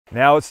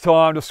Now it's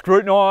time to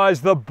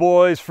scrutinise the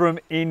boys from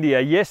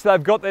India. Yes,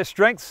 they've got their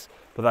strengths,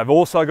 but they've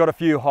also got a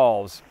few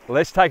holes.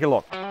 Let's take a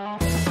look.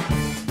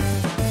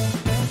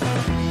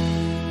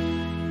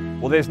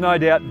 Well, there's no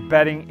doubt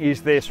batting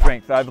is their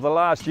strength. Over the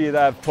last year,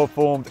 they've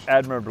performed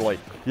admirably.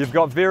 You've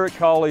got Virat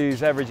Kohli,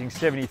 who's averaging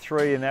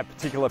 73 in that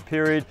particular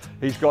period.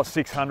 He's got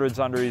 600s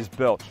under his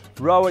belt.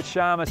 Rohit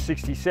Sharma,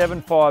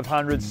 67,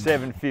 500s,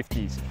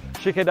 750s.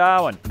 Shikhar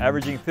Dhawan,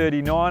 averaging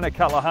 39, a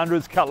couple of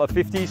hundreds, couple of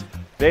 50s.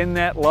 Then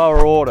that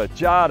lower order,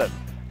 Jardine,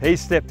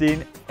 he's stepped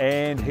in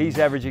and he's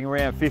averaging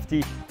around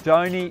 50.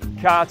 Dhoni,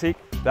 Karthik,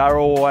 they're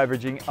all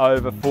averaging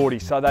over 40.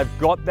 So they've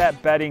got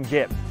that batting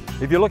depth.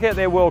 If you look at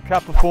their World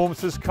Cup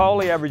performances,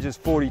 Kohli averages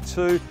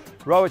 42,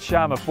 Rohit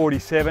Sharma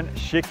 47,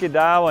 Shikhar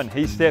Dhawan,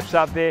 he steps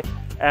up there,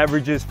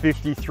 averages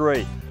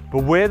 53.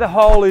 But where the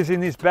hole is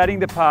in this batting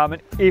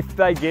department, if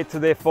they get to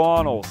their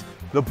finals,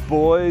 the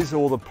boys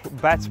or the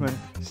batsmen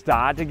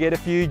start to get a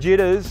few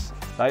jitters.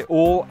 They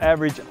all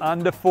average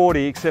under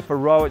 40 except for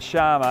Rohit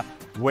Sharma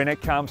when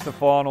it comes to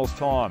finals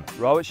time.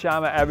 Rohit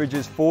Sharma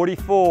averages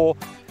 44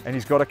 and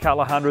he's got a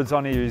couple of hundreds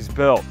under his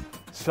belt.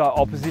 So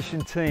opposition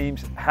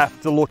teams have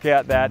to look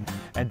out that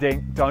and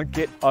then don't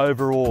get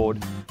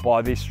overawed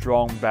by this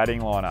strong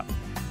batting lineup.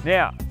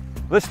 Now,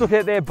 let's look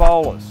at their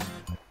bowlers.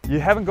 You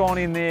haven't gone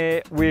in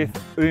there with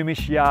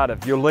Umesh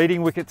Yadav, your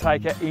leading wicket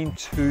taker in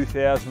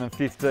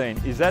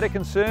 2015. Is that a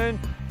concern?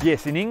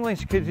 Yes, in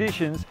English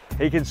conditions,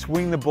 he can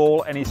swing the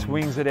ball and he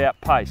swings it out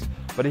pace,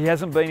 but he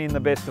hasn't been in the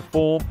best of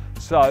form,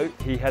 so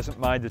he hasn't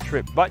made the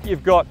trip. But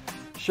you've got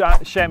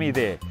Shami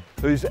there,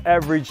 who's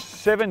averaged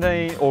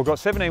 17 or got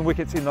 17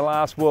 wickets in the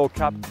last World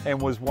Cup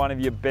and was one of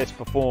your best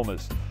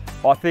performers.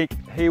 I think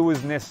he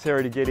was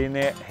necessary to get in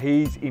there.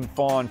 He's in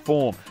fine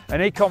form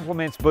and he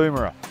complements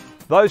Bumrah.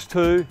 Those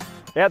two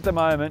at the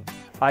moment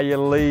are your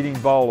leading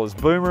bowlers.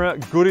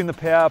 Bumrah, good in the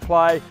power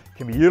play,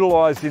 can be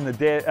utilised in the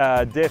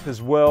death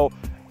as well,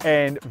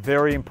 and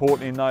very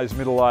important in those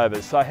middle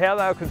overs. So how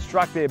they'll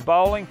construct their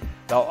bowling,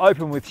 they'll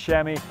open with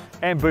Shami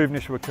and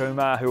Bhuvneshwar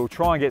Kumar, who will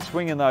try and get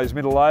swing in those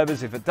middle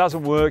overs. If it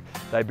doesn't work,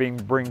 they bring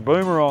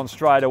Bumrah on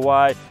straight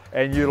away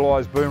and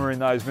utilise Bumrah in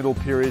those middle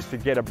periods to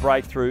get a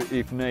breakthrough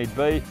if need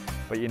be.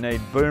 But you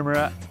need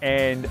Bumrah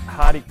and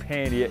Hardik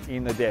Pandya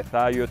in the death.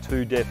 They're your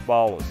two death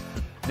bowlers.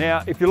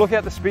 Now, if you look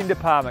at the spin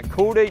department,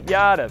 Kuldeep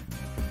Yadav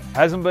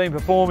hasn't been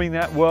performing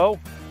that well.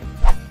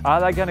 Are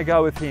they going to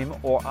go with him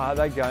or are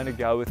they going to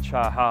go with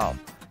Chahal?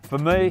 For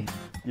me,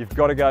 you've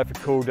got to go for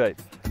Kuldeep.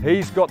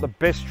 He's got the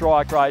best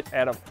strike rate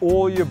out of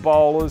all your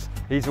bowlers.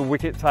 He's a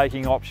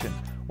wicket-taking option.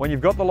 When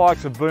you've got the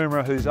likes of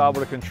Bumrah, who's able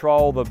to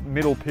control the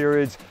middle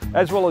periods,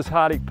 as well as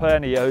Hardik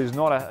Pandya, who's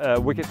not a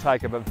wicket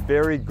taker but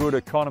very good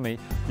economy,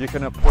 you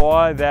can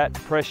apply that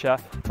pressure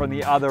from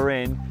the other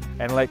end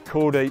and let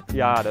Kuldeep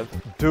Yadav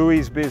do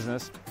his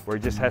business, where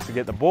he just has to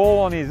get the ball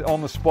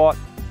on the spot,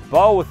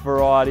 bowl with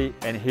variety,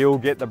 and he'll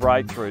get the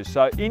breakthrough.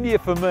 So India,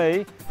 for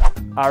me,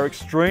 are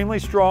extremely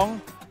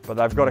strong, but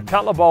they've got a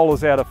couple of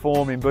bowlers out of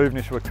form in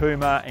Bhuvneshwar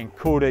Kumar and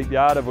Kuldeep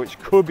Yadav, which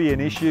could be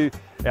an issue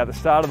at the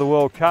start of the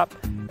World Cup.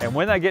 And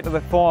when they get to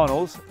the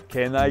finals,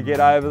 can they get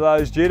over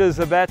those jitters,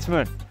 the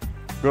batsmen?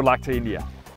 Good luck to India.